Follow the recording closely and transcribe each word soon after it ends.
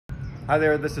Hi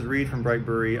there, this is Reed from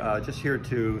Brewery, just here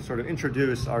to sort of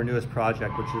introduce our newest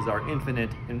project, which is our Infinite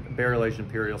Barrel-Aged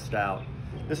Imperial Stout.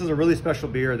 This is a really special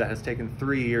beer that has taken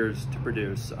 3 years to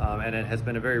produce, and it has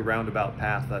been a very roundabout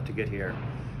path to get here.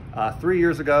 3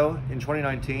 years ago, in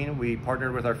 2019, we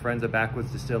partnered with our friends at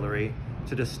Backwoods Distillery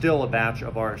to distill a batch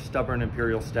of our Stubborn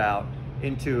Imperial Stout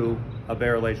into a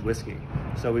barrel-aged whiskey.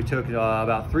 So we took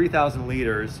about 3,000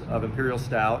 liters of Imperial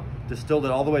Stout, distilled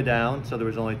it all the way down, so there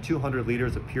was only 200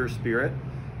 liters of pure spirit,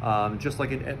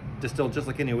 distilled just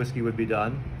like any whiskey would be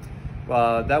done.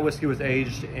 That whiskey was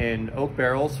aged in oak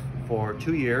barrels for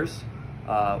 2 years.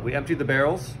 We emptied the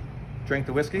barrels, drank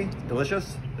the whiskey,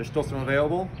 delicious. There's still some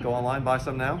available. Go online, buy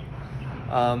some now.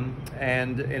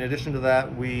 And in addition to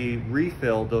that, we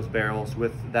refilled those barrels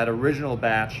with that original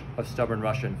batch of Stubborn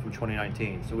Russian from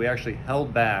 2019. So we actually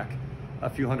held back a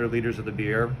few hundred liters of the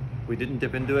beer. We didn't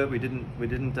dip into it. We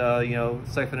didn't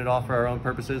siphon it off for our own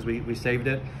purposes. We saved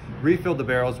it, refilled the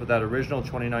barrels with that original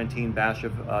 2019 batch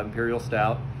of Imperial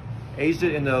Stout, aged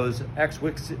it in those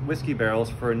whiskey barrels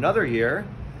for another year,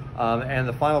 and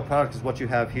the final product is what you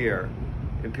have here.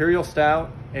 Imperial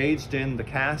Stout aged in the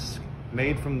cask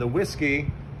made from the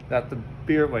whiskey that the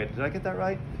beer, wait, did I get that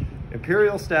right?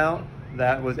 Imperial Stout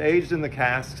that was aged in the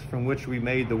casks from which we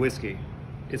made the whiskey.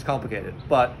 It's complicated,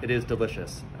 but it is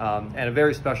delicious, and a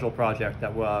very special project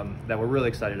that we're really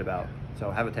excited about. So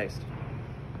have a taste.